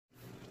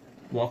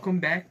Welcome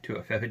back to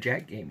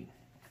Afifthofjack Gaming,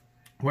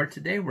 where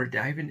today we're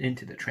diving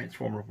into the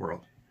Transformer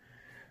world.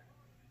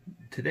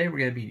 Today we're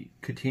going to be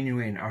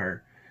continuing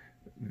our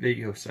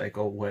video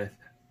cycle with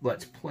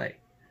Let's Play.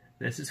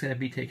 This is going to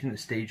be taking the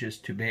stages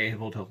to be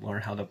able to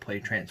learn how to play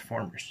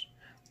Transformers.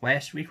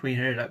 Last week we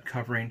ended up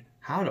covering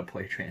how to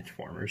play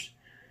Transformers.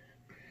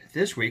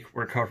 This week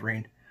we're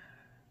covering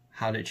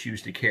how to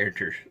choose the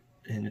characters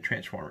in the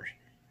Transformers.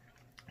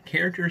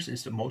 Characters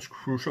is the most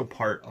crucial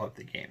part of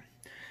the game.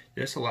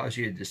 This allows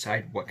you to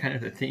decide what kind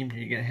of a theme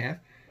you're going to have,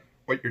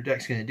 what your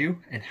deck's going to do,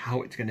 and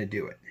how it's going to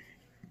do it.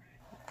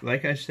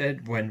 Like I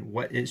said,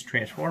 what is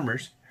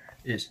Transformers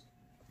is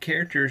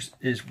characters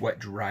is what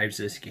drives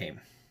this game.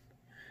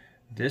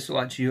 This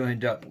lets you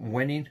end up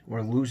winning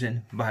or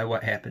losing by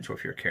what happens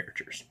with your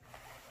characters.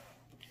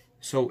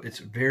 So it's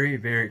very,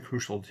 very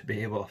crucial to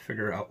be able to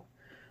figure out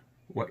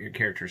what your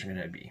characters are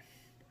going to be.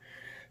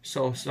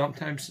 So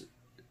sometimes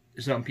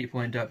some people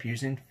end up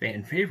using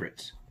fan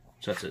favorites,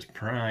 such as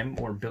Prime,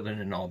 or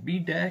building an all-B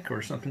deck,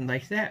 or something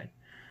like that.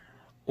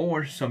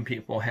 Or some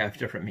people have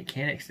different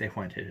mechanics they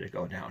wanted to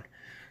go down,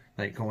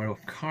 like going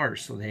with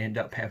cars, so they end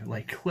up having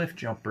like Cliff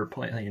Jumper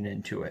playing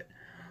into it,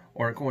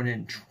 or going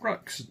in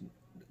trucks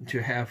to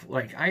have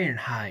like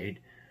Ironhide,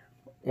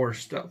 or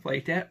stuff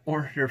like that,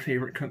 or their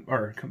favorite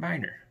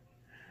combiner.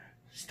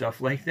 Stuff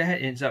like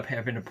that ends up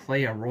having to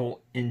play a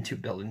role into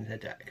building the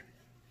deck.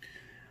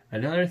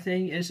 Another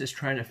thing is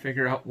trying to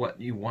figure out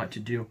what you want to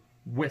do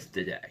with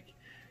the deck.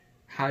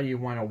 How do you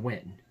want to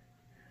win?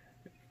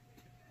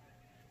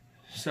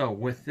 So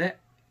with that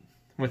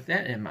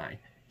in mind,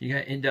 you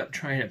gotta end up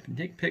trying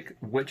to pick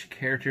which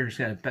character is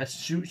gonna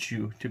best suit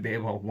you to be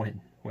able to win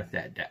with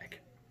that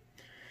deck.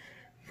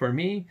 For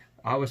me,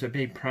 I was a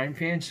big Prime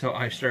fan, so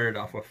I started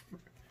off with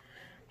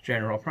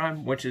General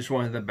Prime, which is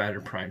one of the better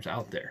Primes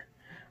out there.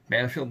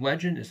 Battlefield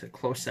Legend is a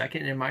close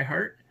second in my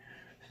heart,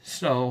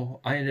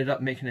 so I ended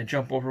up making a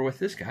jump over with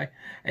this guy,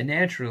 and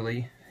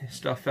naturally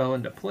stuff fell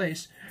into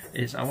place.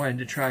 I wanted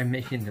to try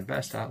making the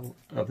best out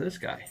of this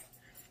guy.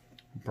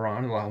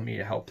 Brawn allowed me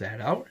to help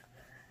that out,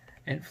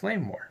 and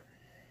Flame War.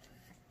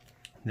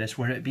 This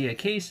wouldn't be a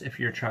case if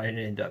you're trying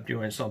to end up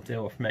doing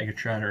something with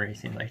Megatron or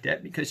anything like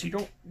that, because you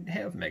don't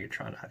have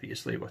Megatron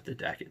obviously with the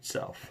deck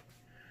itself.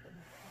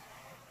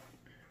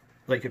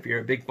 Like if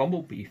you're a big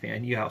Bumblebee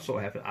fan, you also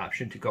have an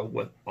option to go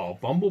with all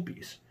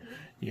Bumblebees.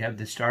 You have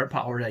the star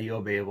power that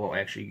you'll be able to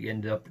actually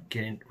end up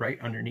getting right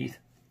underneath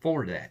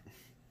for that.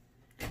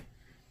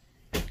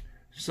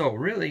 So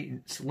really,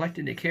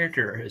 selecting the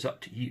character is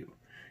up to you.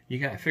 You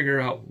got to figure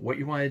out what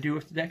you want to do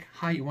with the deck,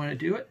 how you want to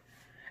do it,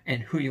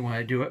 and who you want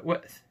to do it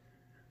with.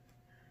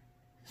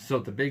 So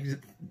the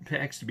big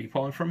packs to be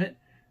pulling from it,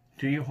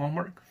 do your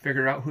homework,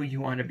 figure out who you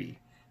want to be.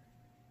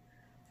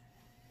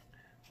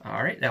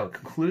 Alright, that will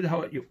conclude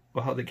how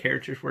the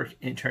characters work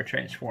into our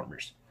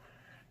Transformers.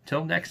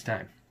 Till next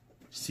time,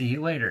 see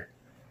you later.